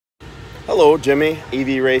Hello, Jimmy,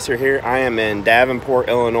 EV Racer here. I am in Davenport,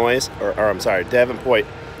 Illinois, or I'm sorry, Davenport,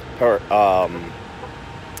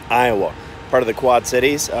 Iowa. Part of the Quad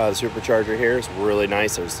Cities. The Supercharger here is really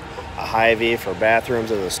nice. There's a Hy-Vee for bathrooms.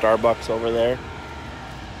 There's a Starbucks over there.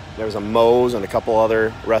 There's a Moe's and a couple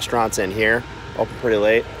other restaurants in here. Open pretty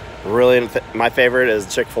late. Really, my favorite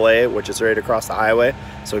is Chick-fil-A, which is right across the highway.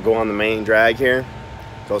 So go on the main drag here,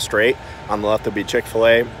 go straight. On the left will be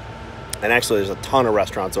Chick-fil-A. And actually there's a ton of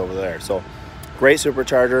restaurants over there. So great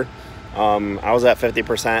Supercharger. I was at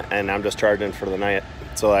 50% and I'm just charging for the night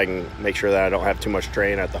so I can make sure that I don't have too much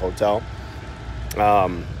drain at the hotel.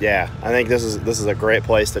 Yeah, I think this is a great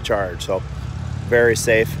place to charge. So very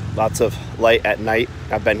safe, lots of light at night.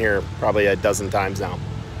 I've been here probably a dozen times now.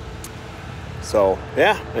 So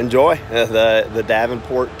yeah, enjoy the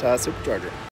Davenport Supercharger.